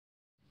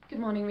Good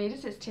morning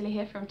readers, it's Tilly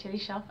here from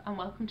Tilly's Shelf and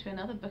welcome to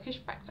another Bookish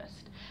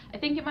Breakfast. I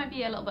think it might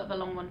be a little bit of a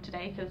long one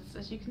today because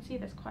as you can see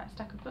there's quite a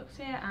stack of books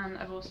here and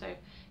I've also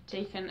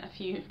taken a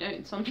few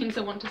notes on things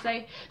I want to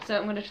say, so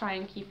I'm going to try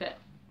and keep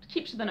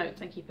to the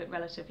notes and keep it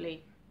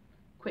relatively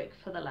quick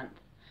for the length.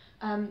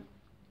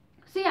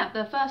 So yeah,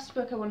 the first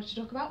book I wanted to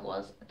talk about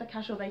was The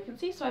Casual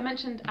Vacancy. So I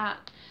mentioned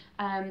at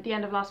the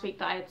end of last week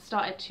that I had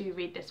started to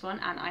read this one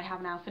and I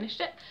have now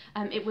finished it.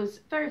 It was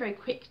very, very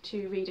quick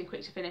to read and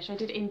quick to finish. I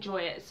did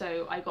enjoy it,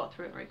 so I got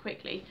through it very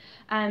quickly.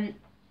 I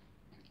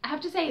have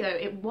to say though,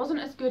 it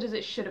wasn't as good as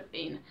it should have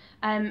been.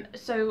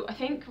 So I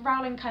think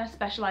Rowling kind of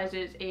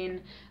specialises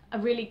in a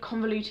really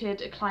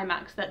convoluted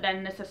climax that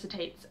then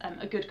necessitates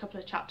a good couple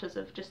of chapters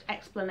of just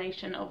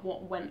explanation of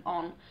what went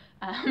on,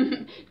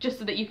 just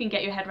so that you can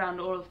get your head around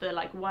all of the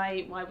like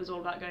why was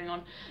all that going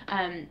on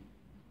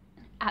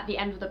at the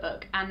end of the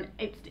book. And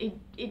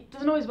it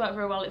doesn't always work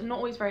very well. It's not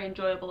always very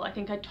enjoyable. I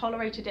think I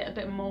tolerated it a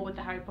bit more with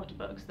the Harry Potter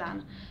books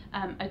than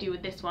I do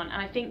with this one,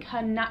 and I think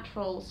her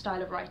natural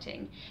style of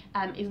writing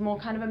is more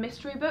kind of a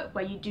mystery book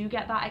where you do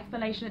get that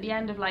explanation at the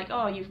end of like,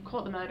 oh, you've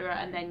caught the murderer,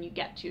 and then you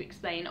get to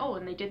explain, oh,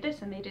 and they did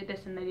this and they did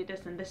this and they did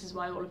this and this is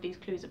why all of these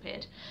clues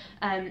appeared.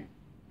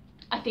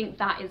 I think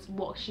that is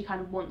what she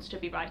kind of wants to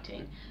be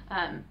writing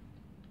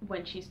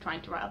when she's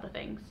trying to write other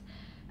things.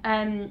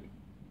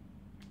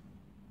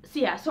 So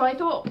yeah, so I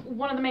thought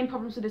one of the main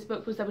problems with this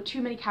book was there were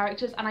too many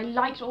characters, and I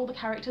liked all the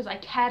characters, I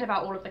cared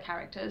about all of the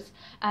characters,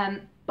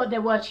 but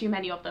there were too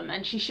many of them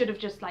and she should have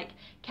just like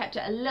kept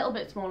it a little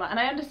bit smaller. And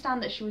I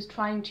understand that she was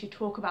trying to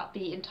talk about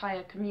the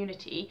entire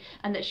community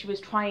and that she was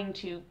trying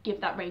to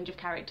give that range of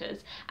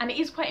characters, and it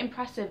is quite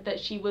impressive that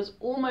she was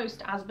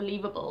almost as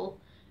believable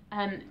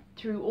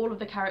through all of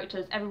the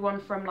characters, everyone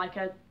from like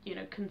a, you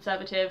know,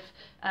 conservative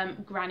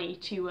granny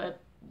to a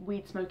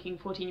weed-smoking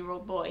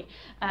 14-year-old boy.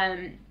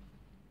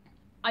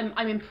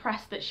 I'm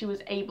impressed that she was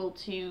able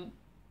to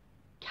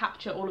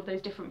capture all of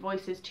those different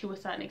voices to a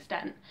certain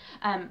extent,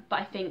 but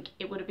I think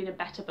it would have been a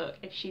better book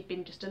if she'd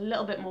been just a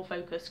little bit more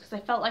focused, because I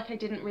felt like I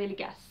didn't really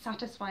get a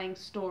satisfying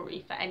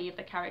story for any of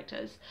the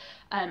characters,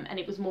 and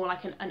it was more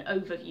like an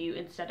overview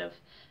instead of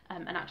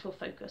an actual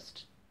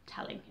focused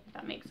telling, if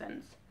that makes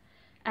sense.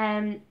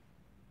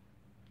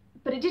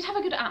 But it did have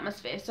a good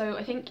atmosphere, so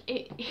I think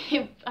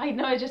I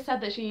know I just said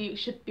that she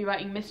should be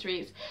writing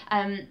mysteries.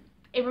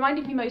 It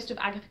reminded me most of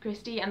Agatha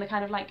Christie and the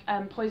kind of like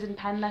poison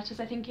pen letters.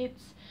 I think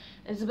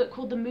there's a book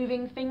called The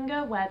Moving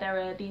Finger where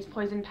there are these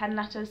poison pen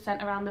letters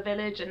sent around the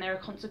village and there are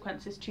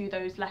consequences to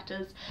those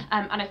letters,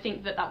 and I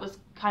think that was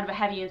kind of a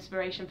heavy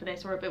inspiration for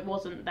this, or if it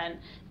wasn't then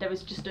there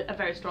was just a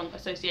very strong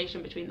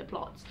association between the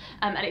plots.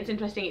 And it's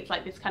interesting, it's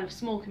like this kind of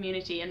small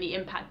community and the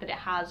impact that it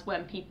has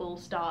when people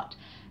start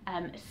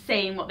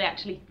saying what they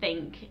actually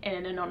think in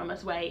an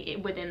anonymous way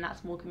within that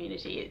small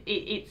community.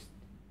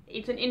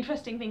 It's an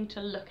interesting thing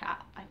to look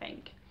at, I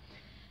think.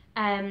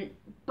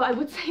 But I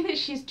would say that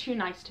she's too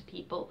nice to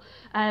people.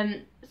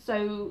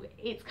 So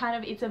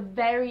it's a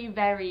very,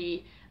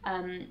 very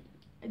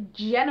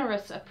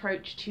generous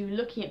approach to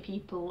looking at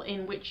people,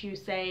 in which you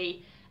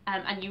say,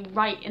 and you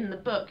write in the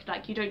book,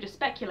 like you don't just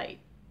speculate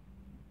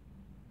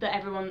that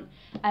everyone,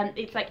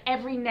 it's like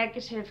every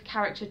negative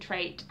character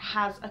trait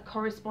has a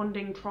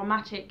corresponding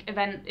traumatic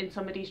event in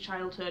somebody's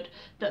childhood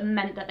that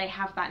meant that they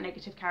have that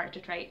negative character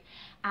trait.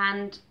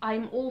 And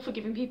I'm all for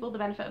giving people the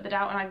benefit of the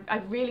doubt, and I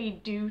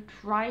really do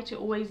try to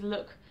always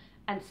look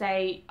and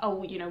say,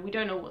 oh, you know, we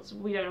don't know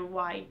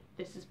why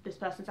this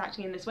person's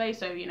acting in this way,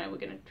 so, you know, we're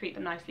going to treat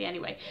them nicely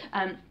anyway.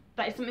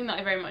 That is something that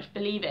I very much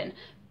believe in.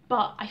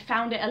 But I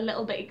found it a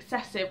little bit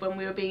excessive when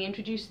we were being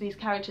introduced to these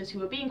characters who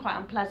were being quite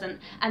unpleasant,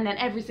 and then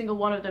every single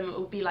one of them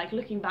would be like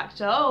looking back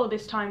to, oh,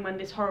 this time when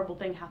this horrible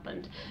thing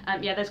happened.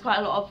 Yeah, there's quite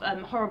a lot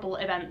of horrible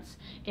events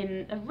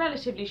in a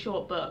relatively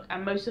short book,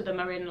 and most of them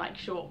are in like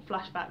short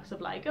flashbacks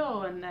of like,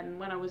 oh, and then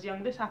when I was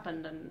young this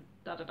happened and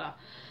da da da.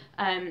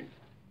 So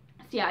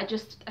yeah,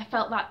 I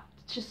felt that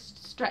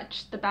just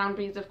stretched the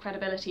boundaries of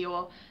credibility,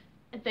 or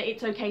that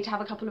it's okay to have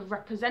a couple of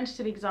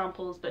representative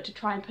examples, but to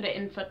try and put it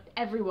in for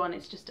everyone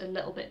is just a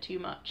little bit too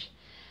much.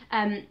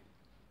 And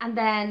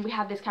then we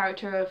have this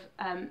character of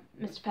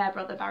Mr.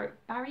 Fairbrother,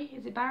 Barry?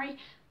 Is it Barry?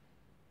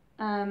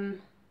 Yeah,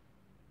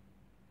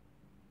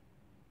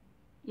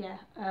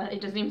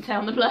 it doesn't even say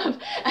on the blurb.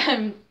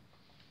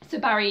 So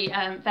Barry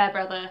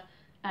Fairbrother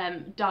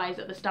dies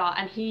at the start,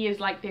 and he is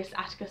like this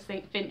Atticus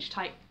Finch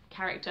type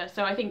character.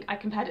 So I think I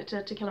compared it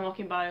to Kill a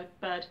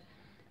Mockingbird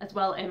as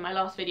well in my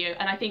last video,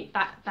 and I think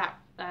that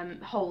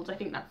holds. I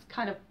think that's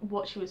kind of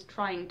what she was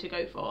trying to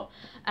go for.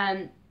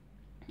 And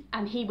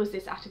he was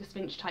this Atticus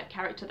Finch type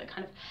character that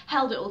kind of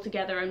held it all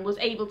together and was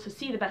able to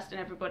see the best in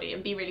everybody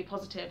and be really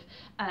positive,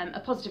 a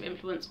positive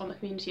influence on the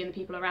community and the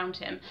people around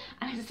him.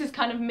 And it's this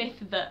kind of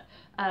myth that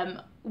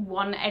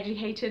one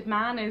educated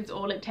man is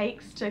all it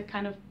takes to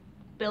kind of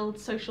build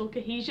social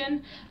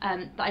cohesion,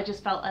 that I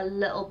just felt a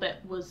little bit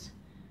was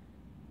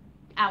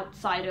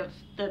outside of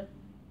the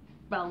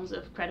realms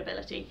of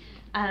credibility.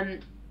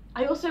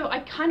 I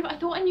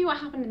thought I knew what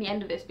happened in the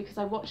end of this because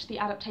I watched the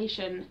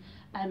adaptation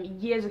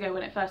years ago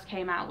when it first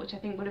came out, which I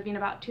think would have been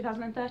about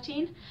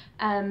 2013.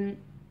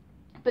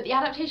 But the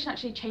adaptation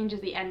actually changes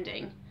the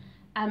ending.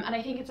 And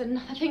I think it's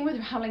another thing with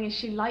Rowling is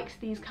she likes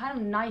these kind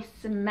of nice,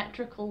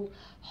 symmetrical,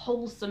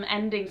 wholesome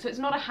endings. So it's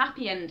not a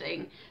happy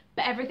ending,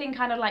 but everything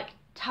kind of like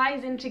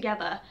ties in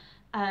together.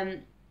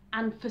 And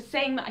for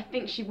saying that I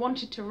think she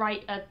wanted to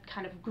write a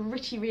kind of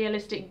gritty,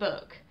 realistic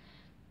book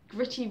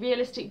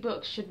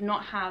should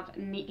not have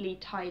neatly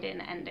tied in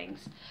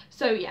endings.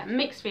 So yeah,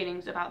 mixed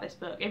feelings about this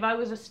book. If I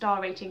was a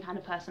star rating kind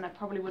of person, I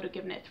probably would have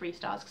given it 3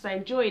 stars because I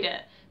enjoyed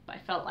it, but I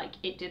felt like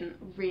it didn't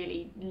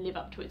really live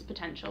up to its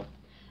potential.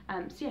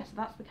 So yeah, so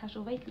that's The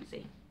Casual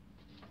Vacancy.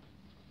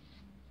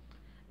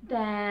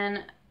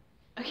 Then,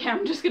 okay,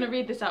 I'm just going to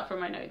read this out from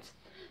my notes.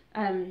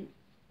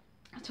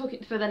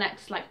 Talking for the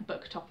next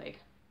book topic.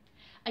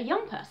 A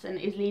young person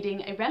is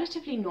leading a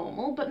relatively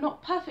normal but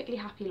not perfectly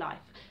happy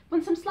life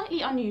when some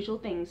slightly unusual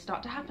things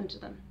start to happen to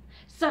them.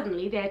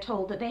 Suddenly they are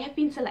told that they have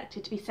been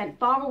selected to be sent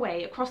far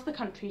away across the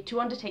country to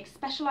undertake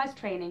specialised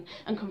training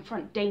and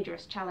confront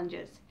dangerous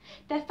challenges.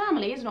 Their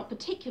family is not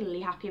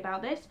particularly happy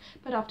about this,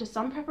 but after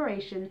some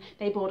preparation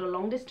they board a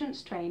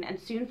long-distance train and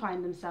soon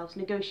find themselves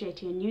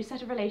negotiating a new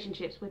set of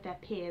relationships with their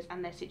peers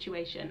and their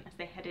situation as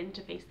they head in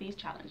to face these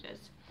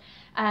challenges.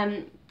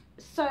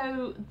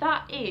 So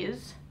that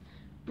is,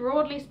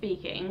 broadly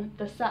speaking,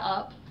 the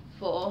setup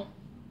for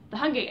the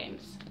Hunger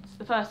Games. It's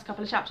the first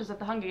couple of chapters of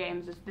the Hunger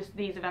Games as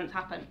these events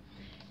happen.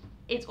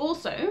 It's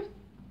also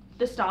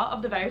the start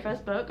of the very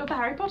first book of the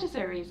Harry Potter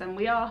series, and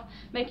we are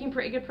making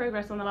pretty good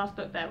progress on the last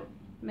book there.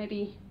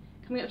 Maybe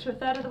coming up to a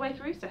third of the way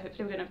through, so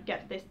hopefully we're going to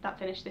get that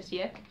finished this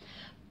year.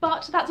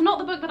 But that's not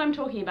the book that I'm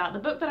talking about. The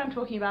book that I'm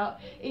talking about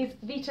is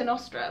Vita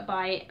Nostra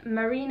by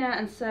Marina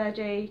and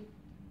Sergey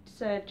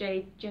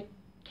Dyachenko,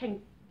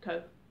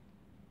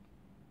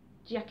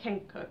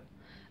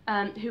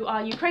 who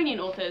are Ukrainian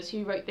authors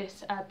who wrote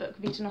this book,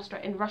 Vita Nostra,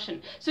 in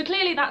Russian. So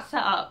clearly that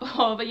setup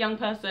of a young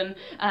person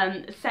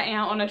setting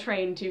out on a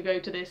train to go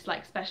to this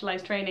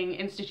specialised training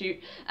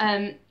institute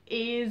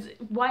is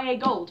YA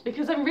gold,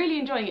 because I'm really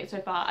enjoying it so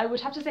far. I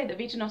would have to say that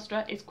Vita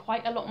Nostra is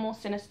quite a lot more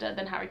sinister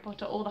than Harry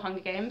Potter or the Hunger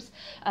Games.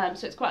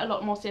 So it's quite a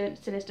lot more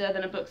sinister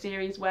than a book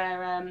series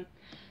where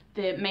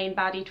the main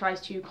baddie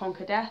tries to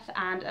conquer death,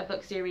 and a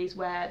book series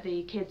where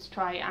the kids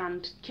try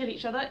and kill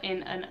each other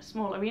in a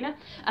small arena.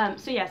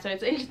 So yeah, so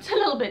it's a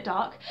little bit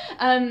dark.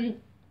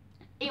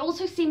 It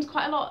also seems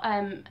quite a lot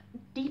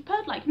deeper,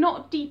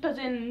 not deep as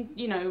in,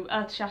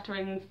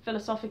 earth-shattering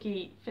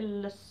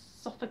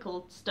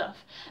philosophical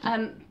stuff,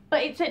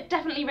 but it's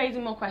definitely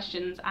raising more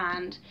questions,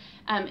 and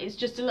it's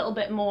just a little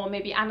bit more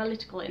maybe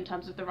analytical in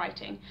terms of the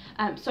writing.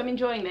 So I'm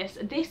enjoying this.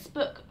 This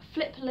book,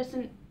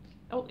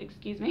 oh,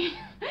 excuse me.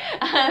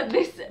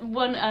 This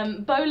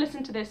one, Bo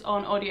listened to this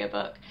on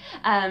audiobook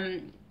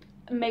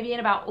maybe in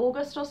about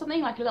August or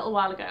something, a little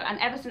while ago, and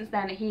ever since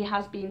then he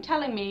has been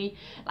telling me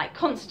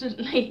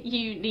constantly,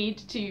 you need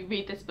to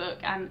read this book,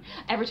 and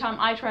every time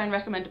I try and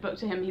recommend a book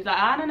to him he's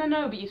like,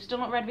 no, but you've still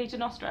not read Vita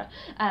Nostra.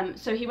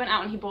 So he went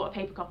out and he bought a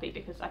paper copy,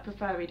 because I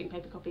prefer reading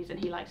paper copies and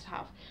he likes to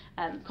have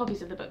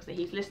copies of the books that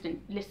he's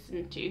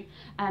listened to,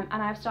 and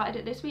I've started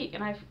it this week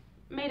and I've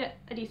made it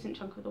a decent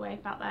chunk of the way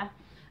about there.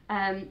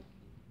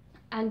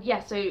 And yeah,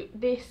 so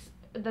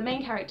the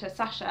main character,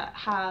 Sasha,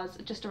 has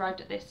just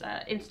arrived at this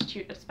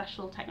Institute of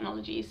Special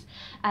Technologies,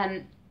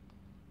 and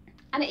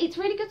it's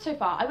really good so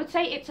far. I would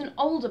say it's an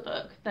older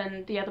book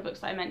than the other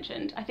books that I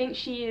mentioned. I think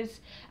she is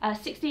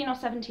 16 or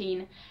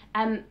 17,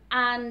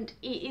 and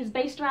it is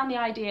based around the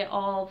idea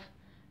of,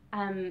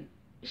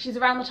 she's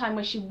around the time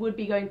where she would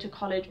be going to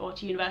college or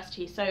to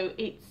university, so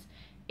it's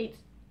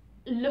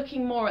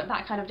looking more at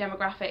that kind of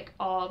demographic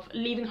of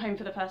leaving home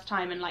for the first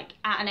time, and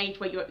at an age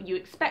where you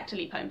expect to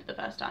leave home for the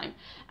first time,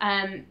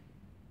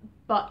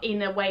 but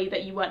in a way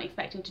that you weren't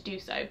expecting to do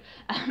so.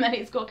 And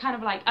it's got kind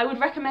of I would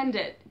recommend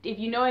it if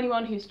you know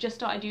anyone who's just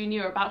started uni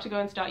or about to go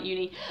and start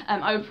uni.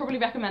 I would probably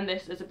recommend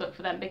this as a book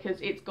for them,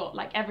 because it's got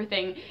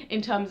everything in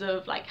terms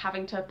of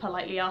having to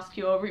politely ask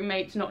your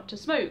roommates not to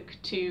smoke,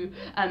 to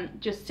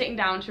just sitting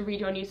down to read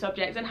your new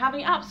subjects and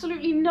having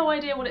absolutely no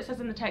idea what it says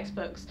in the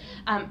textbooks,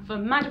 for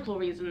magical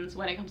reasons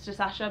when it comes to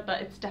Sasha,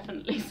 but it's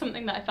definitely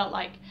something that I felt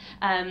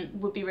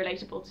would be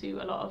relatable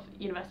to a lot of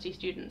university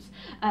students.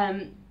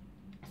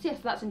 So yes,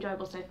 that's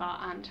enjoyable so far,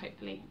 and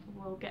hopefully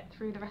we'll get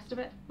through the rest of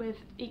it with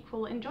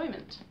equal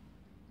enjoyment.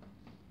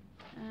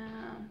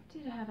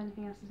 Did I have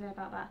anything else to say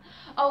about that?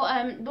 Oh,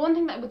 the one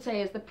thing that I would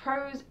say is the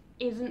prose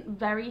isn't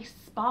very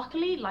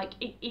sparkly.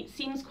 It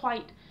seems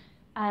quite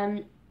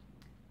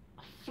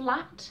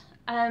flat.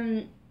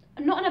 Not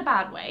in a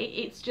bad way,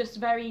 it's just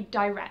very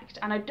direct,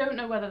 and I don't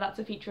know whether that's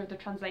a feature of the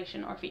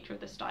translation or a feature of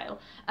the style.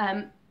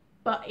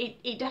 But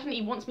it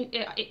definitely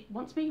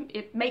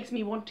it makes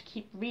me want to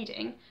keep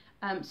reading.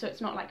 So it's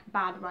not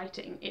bad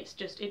writing, it's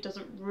just, it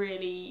doesn't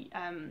really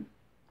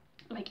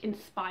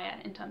inspire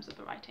in terms of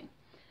the writing.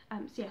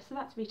 So yeah, so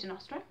that's Vita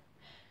Nostra.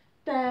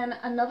 Then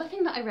another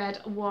thing that I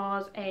read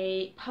was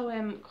a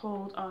poem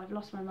called, oh, I've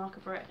lost my marker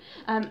for it,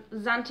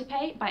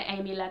 Xantippe by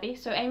Amy Levy.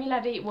 So Amy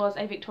Levy was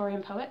a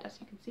Victorian poet, as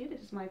you can see,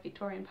 this is my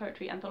Victorian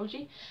poetry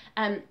anthology,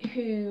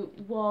 who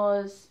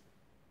was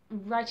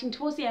writing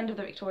towards the end of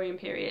the Victorian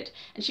period,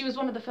 and she was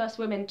one of the first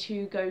women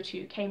to go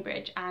to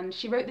Cambridge, and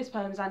she wrote this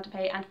poem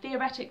Xantippe, and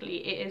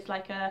theoretically it is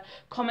like a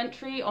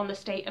commentary on the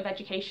state of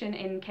education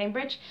in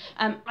Cambridge.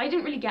 I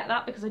didn't really get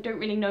that because I don't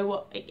really know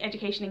what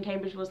education in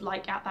Cambridge was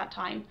like at that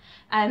time.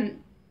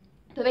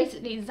 But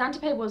basically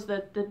Xantippe was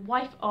the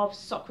wife of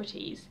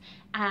Socrates,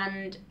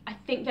 and I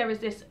think there is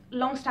this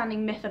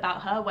long-standing myth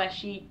about her where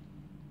she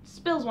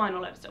spills wine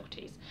all over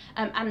Socrates,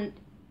 and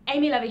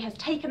Amy Levy has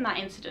taken that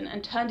incident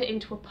and turned it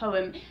into a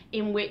poem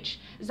in which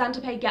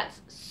Xantippe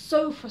gets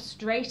so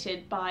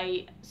frustrated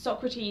by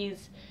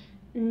Socrates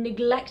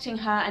neglecting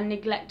her and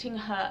neglecting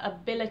her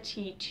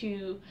ability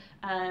to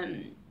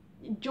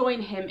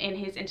join him in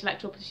his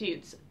intellectual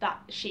pursuits that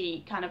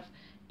she kind of,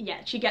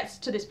 she gets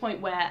to this point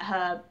where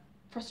her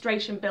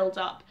frustration builds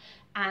up,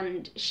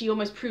 and she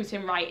almost proves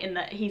him right in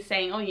that he's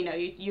saying, oh, you know,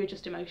 you're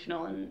just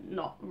emotional and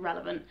not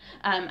relevant,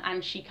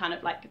 and she kind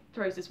of like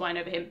throws this wine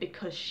over him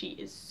because she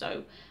is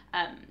so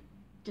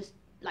just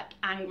like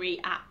angry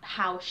at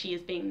how she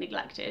is being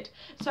neglected.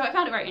 So I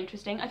found it very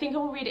interesting. I think I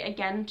will read it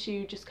again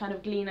to just kind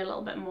of glean a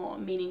little bit more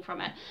meaning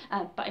from it,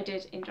 but I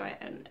did enjoy it,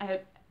 and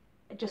I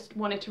just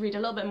wanted to read a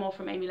little bit more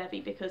from Amy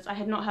Levy because I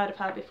had not heard of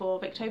her before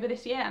Victober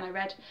this year, and I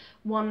read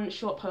one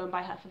short poem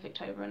by her for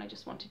Victober, and I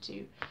just wanted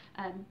to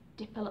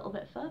dip a little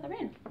bit further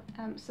in.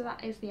 So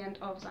that is the end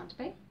of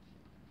Xantippe.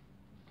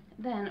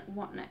 Then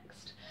what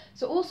next?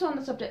 So also on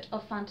the subject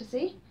of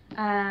fantasy,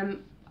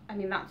 I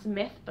mean that's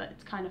myth, but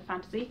it's kind of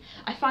fantasy.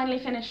 I finally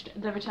finished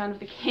The Return of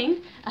the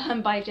King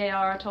by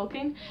J.R.R.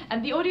 Tolkien,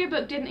 and the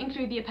audiobook didn't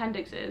include the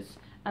appendixes,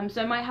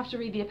 so I might have to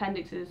read the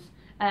appendixes.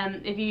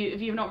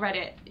 If you've not read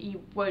it, you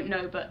won't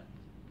know, but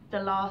the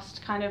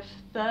last kind of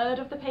third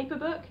of the paper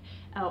book,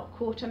 or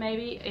quarter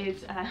maybe,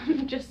 is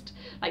just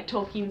like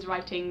Tolkien's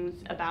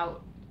writings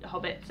about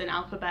hobbits and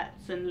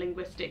alphabets and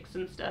linguistics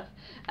and stuff.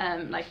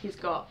 Like he's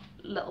got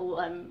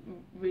little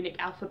runic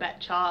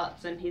alphabet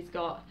charts, and he's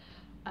got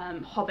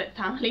hobbit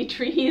family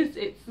trees.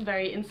 It's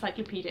very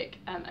encyclopedic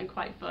and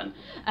quite fun.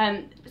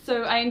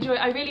 So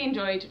I really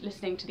enjoyed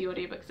listening to the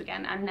audiobooks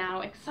again, and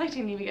now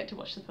excitingly we get to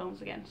watch the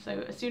films again.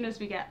 So as soon as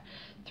we get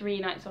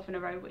 3 nights off in a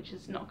row, which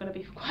is not going to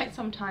be for quite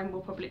some time,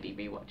 we'll probably be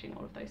rewatching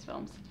all of those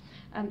films.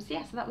 So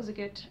yeah, so that was a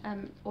good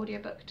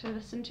audiobook to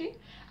listen to.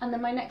 And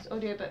then my next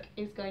audiobook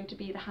is going to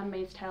be The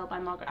Handmaid's Tale by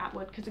Margaret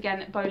Atwood, because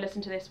again, Bo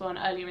listened to this one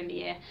earlier in the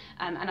year,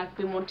 and I've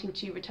been wanting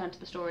to return to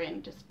the story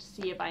and just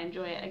see if I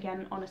enjoy it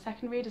again on a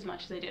second read as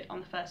much as I did on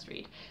the first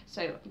read.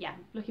 So yeah,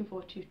 looking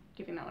forward to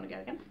giving that one a go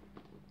again.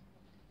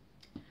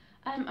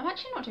 I'm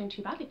actually not doing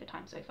too badly for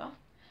time so far.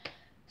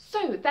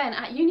 So then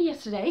at uni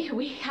yesterday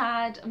we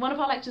had, one of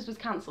our lectures was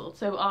cancelled,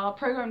 so our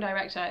programme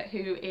director,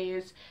 who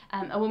is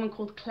a woman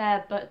called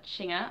Claire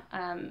Bertschinger,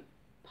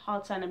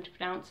 hard surname to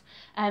pronounce,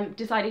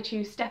 decided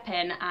to step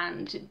in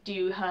and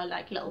do her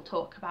like little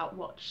talk about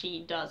what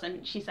she does,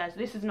 and she says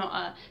this is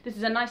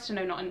a nice to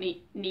know, not a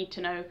need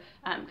to know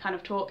kind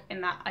of talk,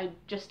 in that I'm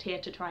just here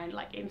to try and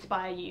like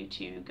inspire you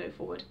to go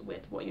forward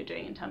with what you're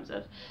doing in terms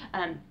of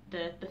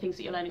the things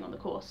that you're learning on the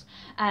course.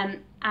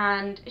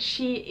 And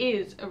she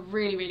is a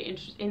really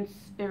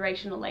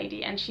inspirational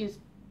lady, and she's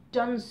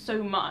done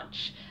so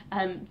much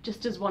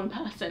just as one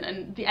person,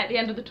 and at the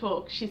end of the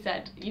talk she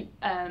said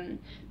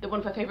that one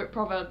of her favourite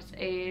proverbs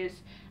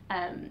is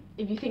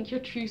if you think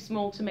you're too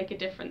small to make a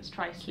difference,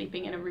 try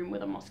sleeping in a room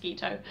with a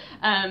mosquito.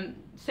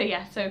 So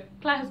yeah, so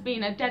Claire has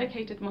been a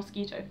dedicated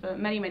mosquito for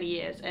many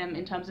years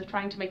in terms of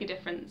trying to make a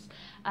difference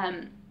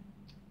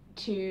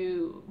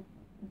to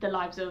the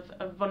lives of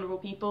vulnerable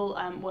people,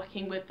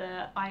 working with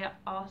the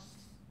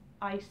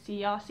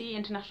ICRC,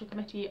 International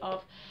Committee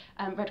of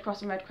Red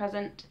Cross and Red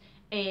Crescent,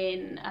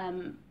 in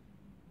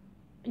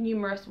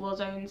numerous war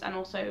zones, and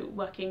also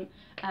working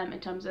in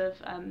terms of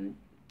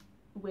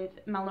with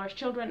malnourished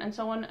children and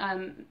so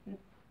on,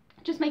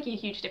 just making a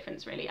huge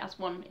difference really as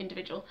one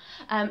individual.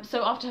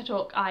 So after her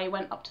talk I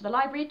went up to the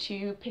library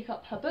to pick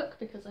up her book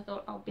because I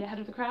thought I'll be ahead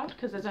of the crowd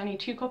because there's only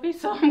 2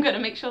 copies, so I'm going to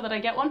make sure that I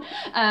get one.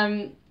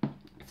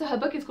 So her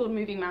book is called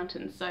Moving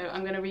Mountains, so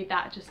I'm going to read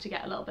that just to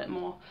get a little bit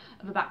more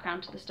of a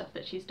background to the stuff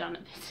that she's done.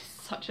 This is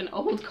such an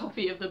old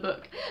copy of the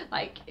book,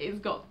 like it's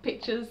got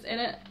pictures in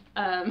it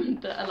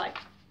that are like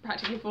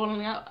practically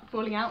falling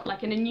out.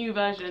 Like in a new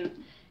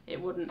version it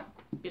wouldn't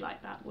be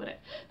like that, would it?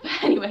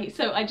 But anyway,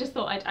 so I just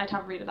thought I'd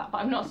have a read of that, but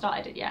I've not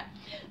started it yet.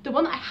 The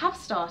one that I have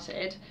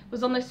started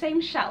was on the same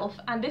shelf,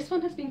 and this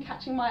one has been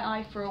catching my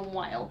eye for a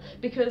while,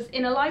 because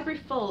in a library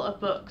full of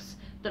books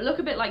that look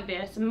a bit like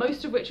this,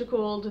 most of which are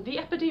called The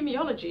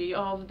Epidemiology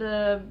of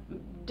the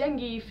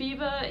Dengue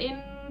Fever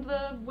in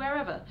the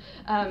wherever,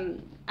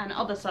 and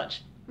other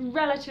such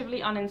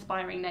relatively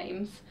uninspiring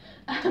names.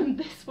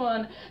 This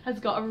one has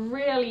got a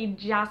really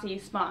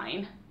jazzy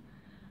spine,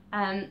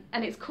 and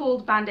it's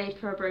called Band-Aid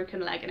for a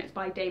Broken Leg, and it's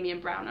by Damien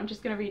Brown. I'm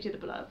just going to read you the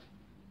blurb.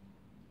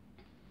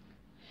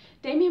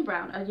 Damien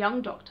Brown, a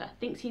young doctor,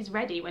 thinks he's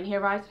ready when he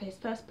arrives for his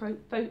first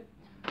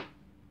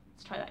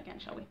Let's try that again,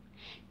 shall we?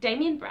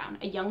 Damien Brown,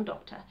 a young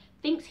doctor,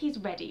 thinks he's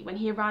ready when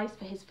he arrives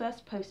for his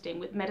first posting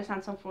with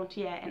Médecins Sans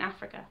Frontières in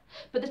Africa.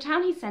 But the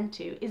town he's sent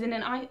to is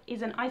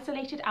an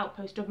isolated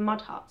outpost of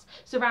mud huts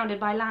surrounded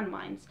by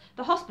landmines.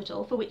 The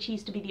hospital, for which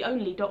he's to be the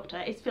only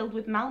doctor, is filled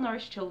with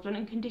malnourished children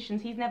in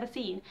conditions he's never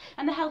seen,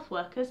 and the health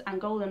workers,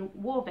 Angolan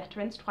war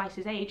veterans twice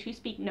his age who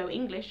speak no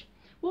English,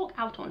 walk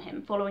out on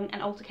him following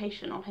an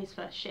altercation on his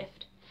first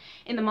shift.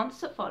 In the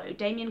months that follow,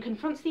 Damien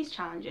confronts these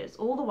challenges,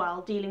 all the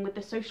while dealing with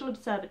the social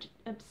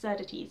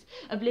absurdities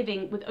of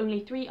living with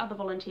only 3 other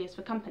volunteers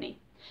for company.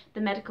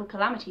 The medical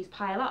calamities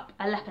pile up: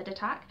 a leopard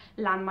attack,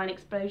 landmine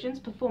explosions,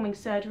 performing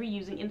surgery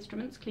using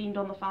instruments cleaned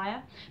on the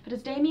fire. But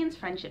as Damien's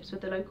friendships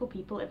with the local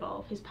people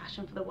evolve, his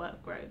passion for the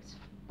work grows.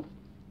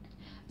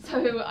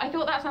 So I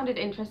thought that sounded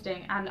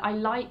interesting, and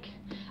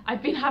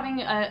I've been having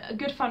a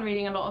good fun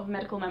reading a lot of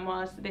medical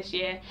memoirs this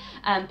year,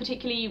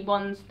 particularly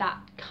ones that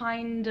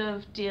kind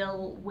of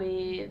deal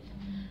with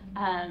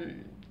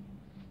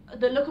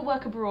the look at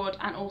work abroad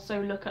and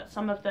also look at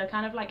some of the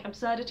kind of like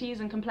absurdities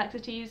and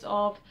complexities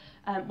of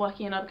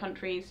working in other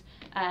countries,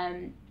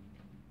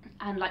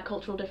 and like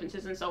cultural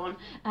differences and so on.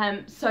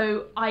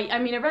 So I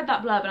mean I read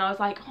that blurb and I was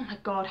like, oh my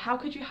god, how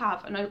could you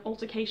have an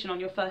altercation on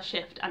your first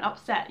shift and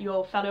upset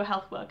your fellow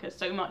health workers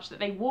so much that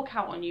they walk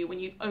out on you when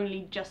you've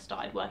only just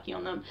started working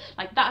on them?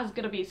 Like, that is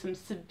going to be some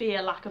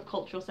severe lack of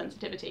cultural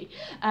sensitivity.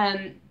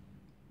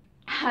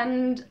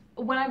 And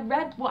when I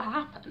read what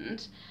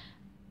happened,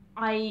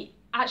 I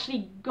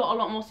actually got a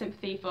lot more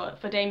sympathy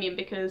for Damien,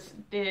 because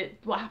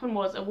what happened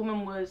was a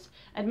woman was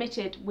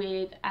admitted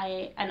with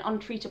an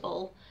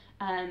untreatable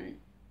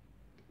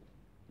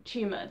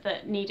tumour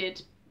that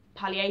needed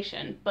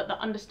palliation, but the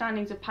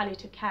understandings of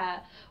palliative care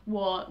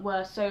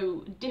were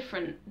so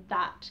different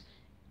that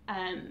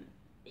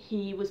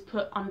he was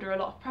put under a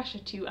lot of pressure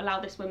to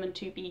allow this woman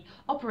to be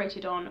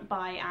operated on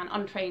by an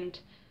untrained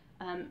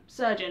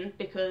surgeon,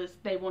 because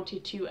they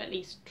wanted to at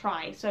least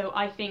try. So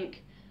I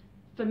think,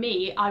 for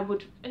me, I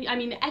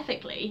mean,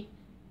 ethically,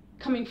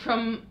 coming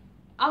from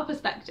our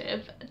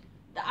perspective,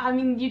 I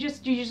mean, you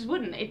just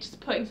wouldn't. It's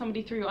just putting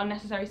somebody through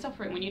unnecessary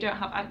suffering when you don't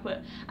have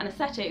adequate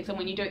anaesthetics and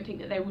when you don't think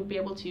that they would be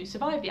able to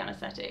survive the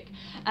anaesthetic.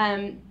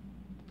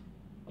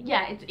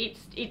 Yeah,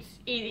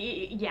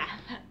 yeah.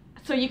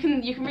 So you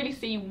can really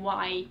see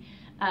why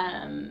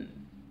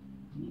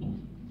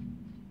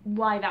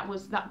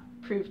that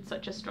proved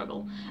such a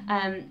struggle.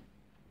 And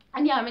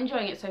yeah, I'm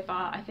enjoying it so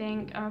far. I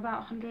think I'm about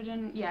 100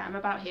 and yeah, I'm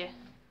about here.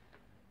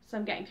 So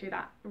I'm getting through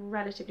that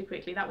relatively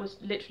quickly. That was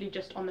literally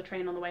just on the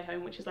train on the way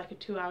home, which is like a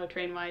 2-hour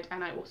train ride,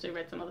 and I also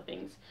read some other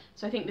things.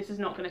 So I think this is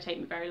not going to take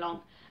me very long.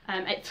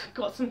 It's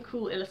got some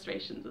cool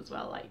illustrations as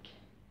well, like,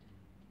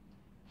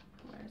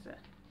 where is it?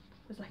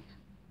 There's like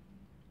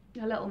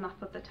a little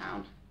map of the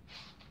town.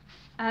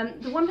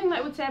 The one thing that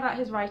I would say about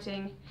his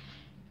writing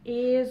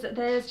is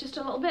there's just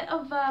a little bit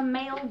of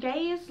male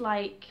gaze.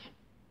 Like,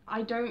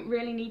 I don't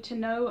really need to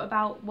know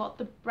about what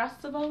the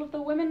breasts of all of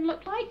the women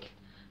look like.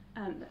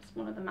 That's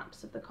one of the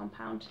maps of the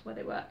compound where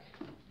they work.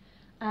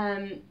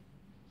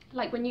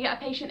 Like, when you get a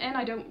patient in,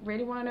 I don't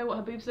really want to know what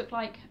her boobs look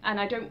like, and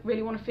I don't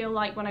really want to feel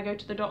like when I go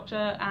to the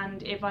doctor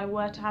and if I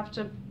were to have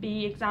to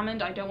be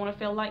examined, I don't want to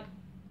feel like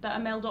that a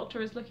male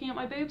doctor is looking at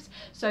my boobs.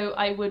 So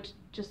I would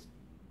just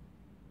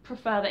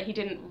prefer that he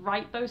didn't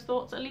write those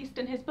thoughts, at least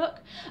in his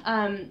book.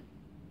 So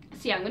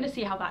yeah, I'm going to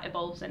see how that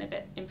evolves and if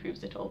it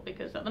improves at all,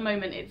 because at the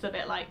moment it's a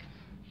bit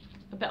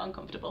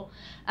uncomfortable.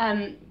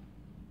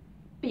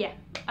 But yeah,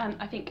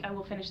 I think I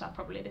will finish that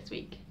probably this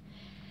week.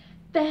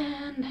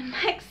 Then the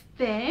next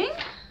thing,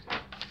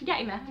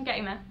 I'm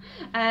getting there,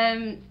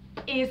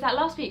 is that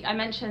last week I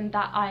mentioned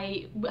that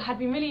I had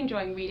been really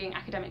enjoying reading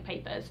academic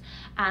papers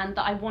and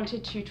that I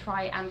wanted to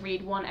try and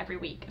read one every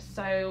week.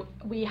 So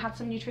we had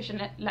some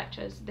nutrition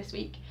lectures this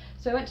week,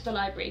 so I went to the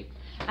library.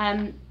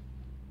 And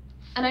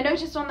I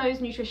noticed on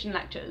those nutrition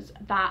lectures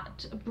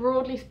that,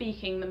 broadly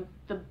speaking,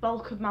 the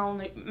bulk of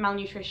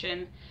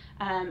malnutrition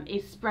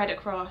is spread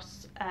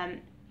across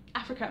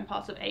Africa and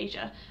parts of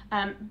Asia,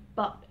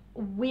 but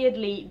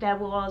weirdly there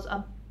was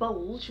a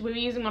bulge. We were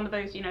using one of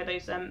those, you know,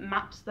 those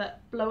maps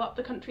that blow up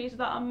the countries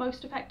that are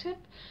most affected.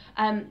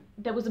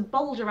 There was a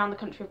bulge around the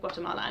country of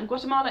Guatemala, and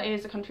Guatemala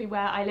is a country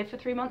where I lived for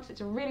 3 months. It's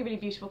a really, really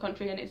beautiful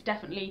country, and it's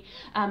definitely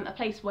a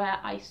place where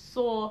I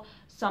saw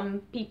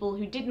some people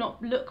who did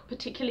not look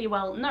particularly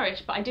well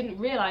nourished, but I didn't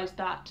realise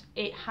that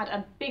it had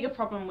a bigger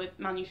problem with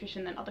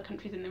malnutrition than other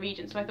countries in the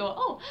region. So I thought,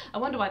 oh, I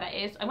wonder why that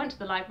is. I went to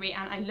the library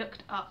and I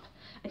looked up,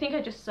 I think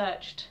I just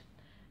searched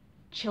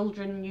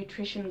children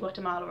nutrition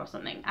Guatemala or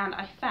something, and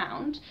I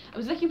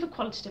was looking for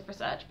qualitative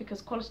research,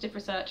 because qualitative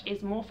research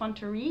is more fun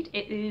to read.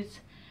 It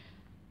is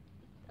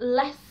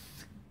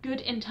less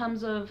good in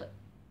terms of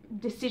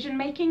decision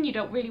making. You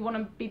don't really want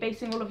to be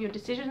basing all of your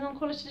decisions on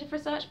qualitative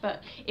research,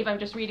 but if I'm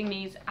just reading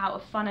these out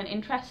of fun and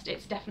interest,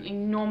 it's definitely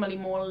normally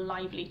more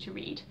lively to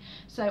read.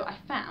 So I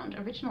found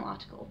original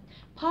article,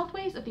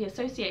 Pathways of the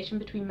Association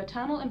Between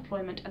Maternal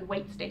Employment and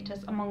Weight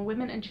Status Among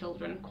Women and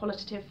Children,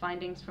 Qualitative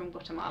Findings from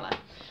Guatemala.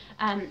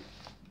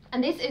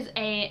 And this is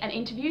an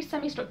interview,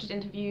 semi-structured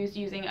interviews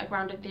using a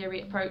grounded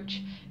theory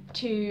approach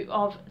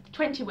of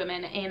 20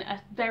 women in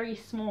a very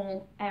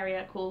small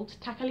area called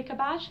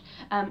Takalikabaj,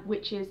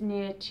 which is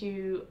near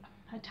to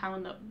a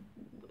town that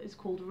is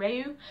called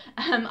Reu.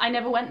 I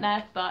never went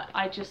there, but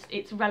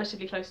it's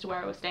relatively close to where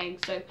I was staying,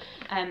 so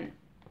I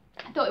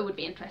thought it would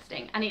be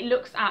interesting. And it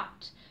looks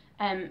at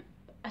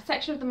a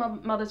section of the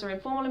mothers are in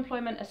formal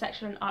employment, a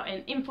section are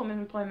in informal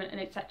employment, and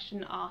a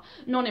section are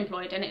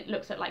non-employed, and it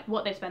looks at like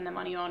what they spend their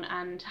money on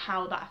and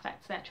how that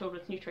affects their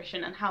children's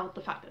nutrition, and how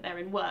the fact that they're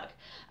in work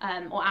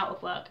or out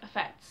of work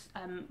affects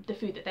the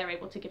food that they're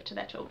able to give to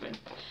their children.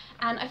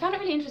 And I found it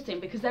really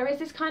interesting because there is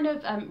this kind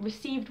of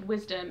received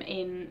wisdom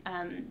in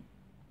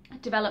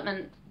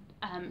development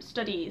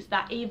studies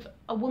that if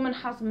a woman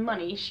has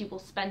money, she will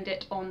spend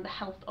it on the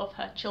health of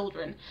her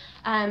children.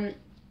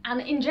 And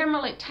in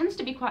general, it tends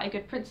to be quite a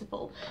good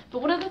principle.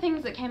 But one of the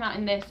things that came out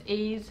in this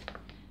is,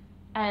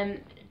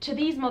 to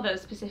these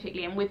mothers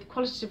specifically, and with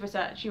qualitative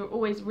research, you're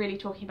always really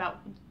talking about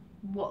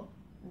what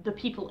the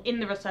people in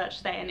the research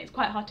say, and it's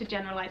quite hard to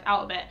generalise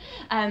out of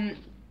it.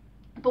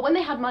 But when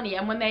they had money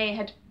and when they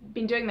had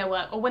been doing their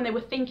work, or when they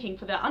were thinking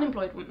for their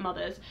unemployed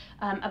mothers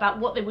about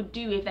what they would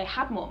do if they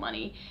had more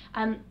money,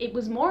 it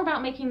was more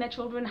about making their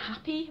children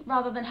happy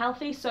rather than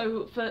healthy.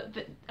 So for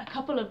a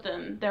couple of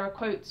them, there are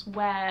quotes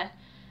where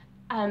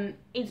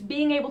it's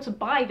being able to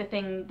buy the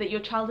thing that your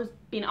child has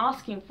been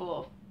asking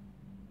for.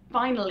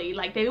 Finally,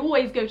 like they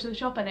always go to the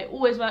shop and they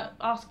always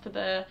ask for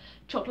the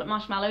chocolate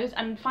marshmallows,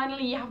 and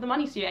finally you have the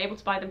money, so you're able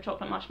to buy them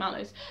chocolate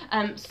marshmallows.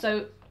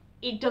 So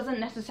it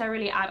doesn't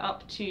necessarily add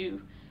up to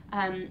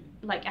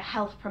like a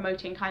health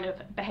promoting kind of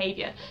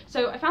behaviour.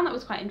 So I found that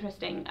was quite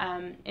interesting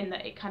in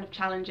that it kind of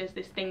challenges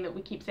this thing that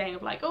we keep saying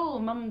of like, oh,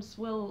 mums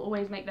will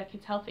always make their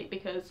kids healthy,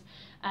 because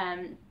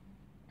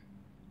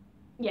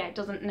yeah, it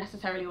doesn't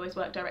necessarily always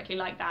work directly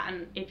like that,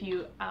 and if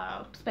you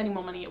are spending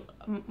more money,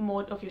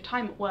 more of your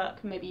time at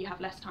work, maybe you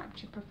have less time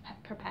to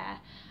prepare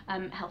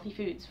healthy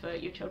foods for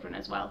your children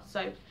as well.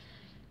 So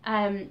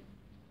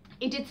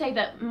it did say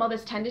that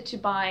mothers tended to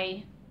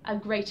buy a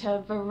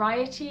greater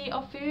variety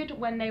of food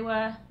when they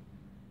were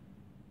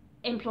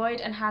employed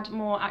and had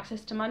more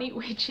access to money,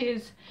 which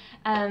is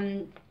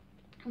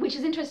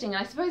interesting.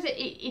 I suppose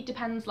it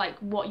depends like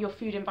what your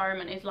food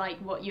environment is like,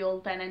 what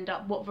you'll then end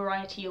up, what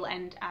variety you'll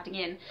end adding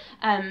in.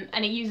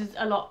 And it uses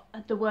a lot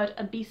the word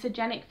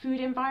obesogenic food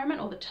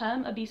environment, or the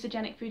term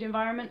obesogenic food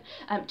environment,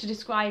 to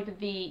describe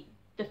the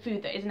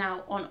food that is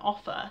now on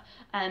offer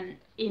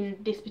in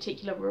this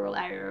particular rural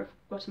area of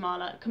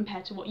Guatemala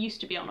compared to what used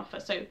to be on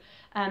offer. So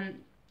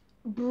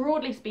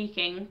broadly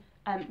speaking,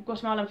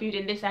 Guatemalan food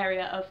in this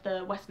area of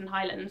the Western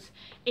Highlands,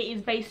 it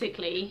is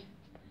basically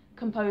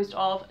composed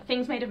of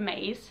things made of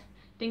maize,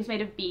 things made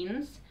of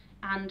beans,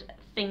 and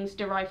things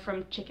derived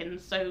from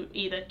chickens, so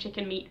either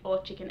chicken meat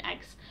or chicken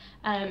eggs.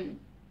 And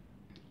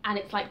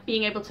it's like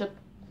being able to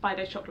buy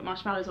those chocolate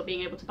marshmallows or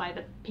being able to buy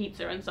the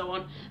pizza and so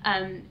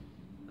on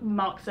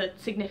marks a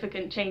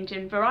significant change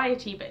in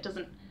variety, but it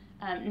doesn't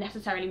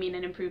necessarily mean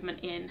an improvement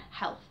in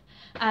health.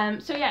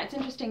 So yeah, it's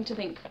interesting to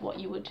think what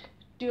you would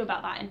do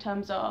about that in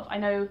terms of, I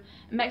know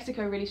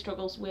Mexico really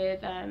struggles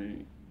with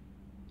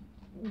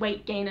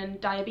weight gain and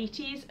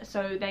diabetes,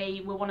 so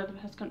they were one of the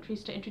first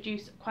countries to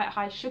introduce quite a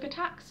high sugar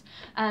tax,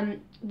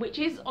 which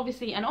is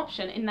obviously an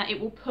option in that it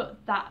will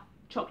put that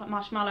chocolate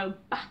marshmallow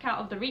back out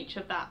of the reach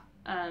of that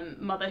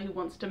mother who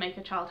wants to make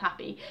a child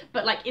happy.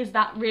 But like, is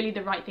that really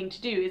the right thing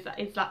to do?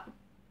 Is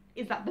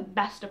that the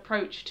best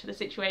approach to the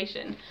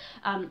situation,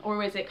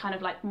 or is it kind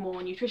of like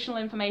more nutritional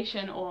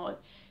information? Or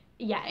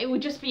yeah, it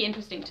would just be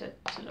interesting to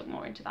look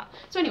more into that.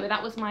 So anyway,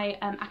 that was my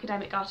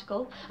academic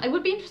article. I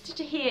would be interested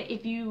to hear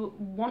if you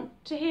want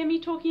to hear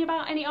me talking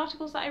about any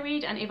articles that I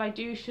read, and if I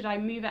do, should I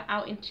move it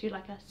out into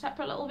like a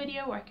separate little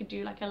video, or I could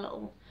do like a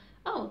little,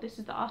 oh, this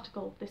is the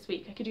article this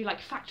week. I could do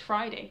like Fact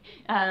Friday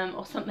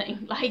or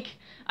something, like,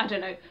 I don't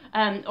know.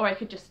 Or I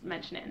could just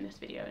mention it in this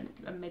video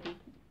and maybe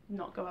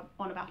not go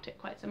on about it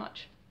quite so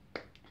much.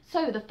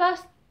 So the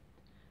first,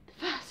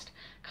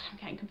 God, I'm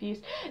getting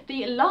confused.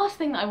 The last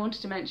thing that I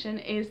wanted to mention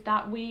is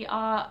that we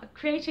are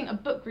creating a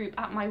book group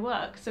at my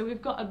work. So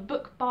we've got a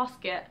book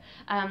basket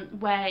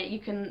where you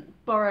can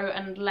borrow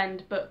and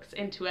lend books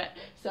into it.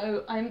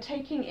 So I'm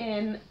taking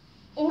in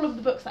all of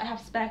the books that I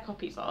have spare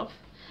copies of.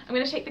 I'm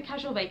going to take the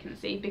Casual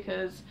Vacancy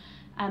because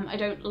I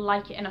don't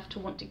like it enough to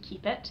want to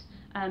keep it,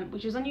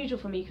 which is unusual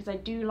for me because I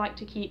do like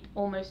to keep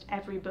almost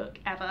every book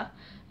ever.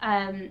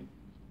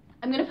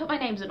 I'm going to put my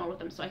names in all of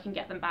them so I can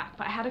get them back,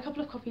 but I had a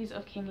couple of copies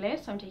of King Lear,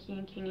 so I'm taking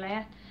in King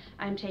Lear.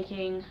 I'm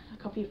taking a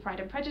copy of Pride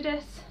and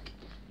Prejudice,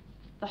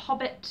 The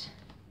Hobbit,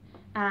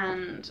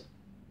 and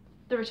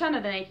The Return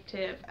of the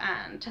Native,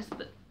 and Test of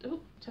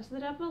the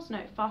Devils? No,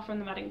 Far From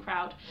the Madding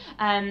Crowd.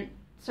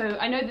 So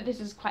I know that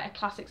this is quite a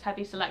classics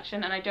heavy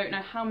selection, and I don't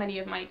know how many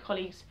of my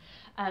colleagues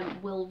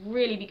will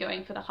really be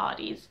going for the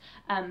Hardys,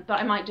 but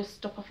I might just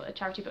stop off at a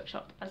charity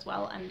bookshop as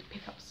well and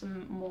pick up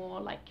some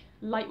more like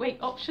lightweight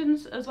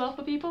options as well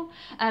for people,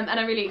 and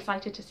I'm really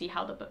excited to see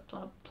how the book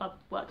club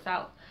works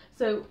out.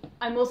 So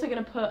I'm also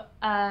going to put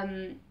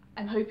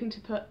I'm hoping to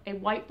put a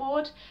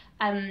whiteboard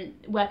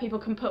where people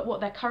can put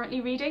what they're currently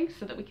reading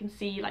so that we can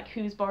see like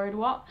who's borrowed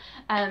what,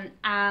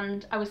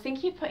 and I was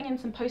thinking of putting in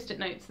some post-it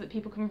notes so that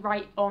people can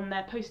write on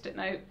their post-it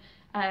note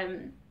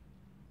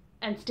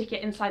and stick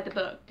it inside the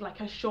book,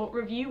 like a short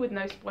review with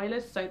no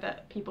spoilers, so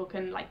that people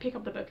can like pick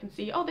up the book and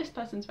see, oh, this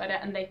person's read it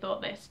and they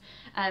thought this.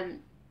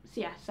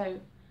 So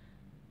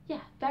yeah,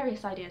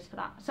 various ideas for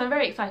that. So I'm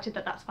very excited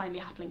that that's finally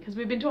happening, because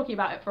we've been talking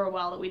about it for a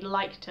while, that we'd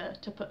like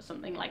to put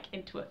something like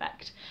into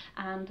effect,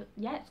 and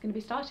yeah, it's going to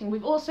be starting.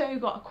 We've also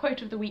got a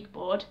quote of the week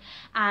board,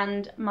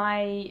 and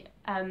my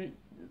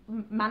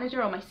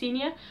manager, or my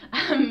senior,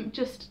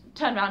 just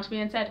turned around to me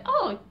and said,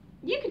 oh,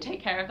 you can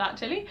take care of that,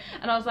 Tilly.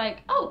 And I was like,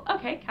 oh,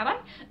 okay, can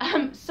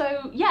I?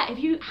 So yeah, if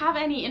you have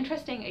any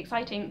interesting,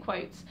 exciting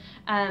quotes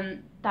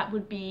that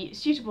would be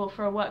suitable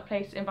for a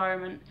workplace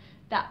environment,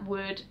 that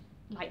would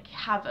like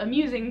have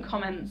amusing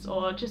comments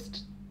or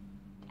just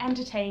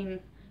entertain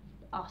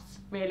us,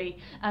 really,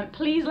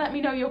 please let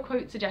me know your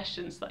quote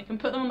suggestions so that I can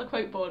put them on the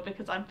quote board,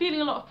 because I'm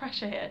feeling a lot of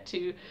pressure here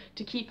to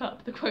keep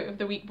up the quote of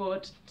the week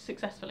board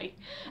successfully.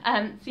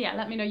 So yeah,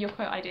 let me know your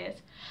quote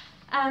ideas.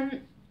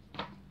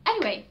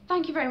 Anyway,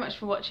 thank you very much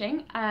for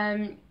watching.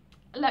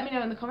 Let me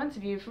know in the comments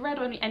if you've read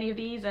any of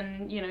these,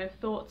 and you know,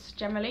 thoughts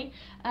generally,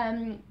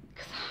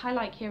 because I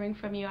like hearing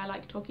from you, I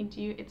like talking to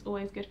you, it's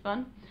always good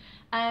fun.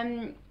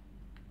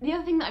 The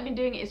other thing that I've been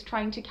doing is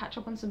trying to catch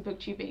up on some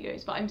booktube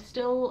videos, but I'm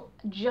still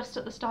just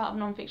at the start of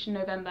non-fiction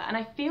November, and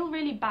I feel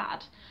really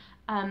bad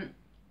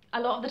a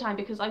lot of the time,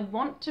 because I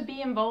want to be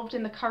involved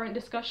in the current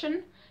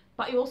discussion,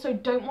 but I also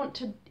don't want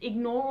to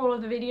ignore all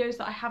of the videos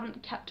that I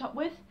haven't kept up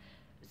with.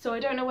 So I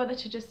don't know whether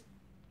to just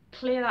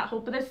clear that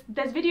whole, but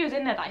there's videos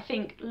in there that I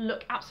think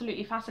look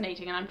absolutely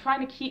fascinating, and I'm trying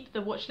to keep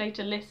the watch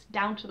later list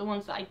down to the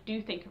ones that I do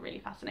think are really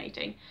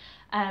fascinating.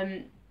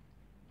 But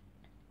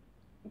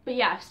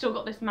yeah, I've still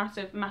got this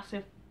massive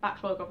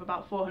backlog of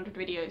about 400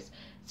 videos,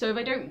 so if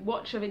I don't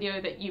watch a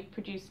video that you've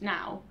produced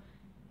now,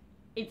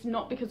 it's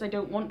not because I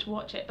don't want to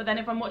watch it, but then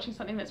if I'm watching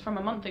something that's from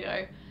a month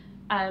ago,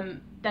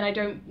 then I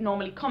don't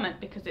normally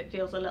comment because it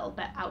feels a little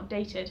bit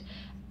outdated.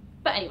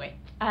 But anyway,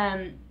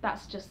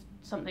 that's just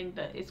something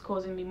that is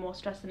causing me more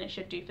stress than it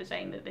should do for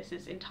saying that this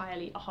is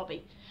entirely a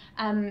hobby.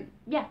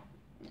 Yeah,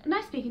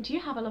 nice speaking to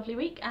you, have a lovely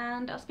week,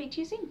 and I'll speak to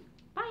you soon.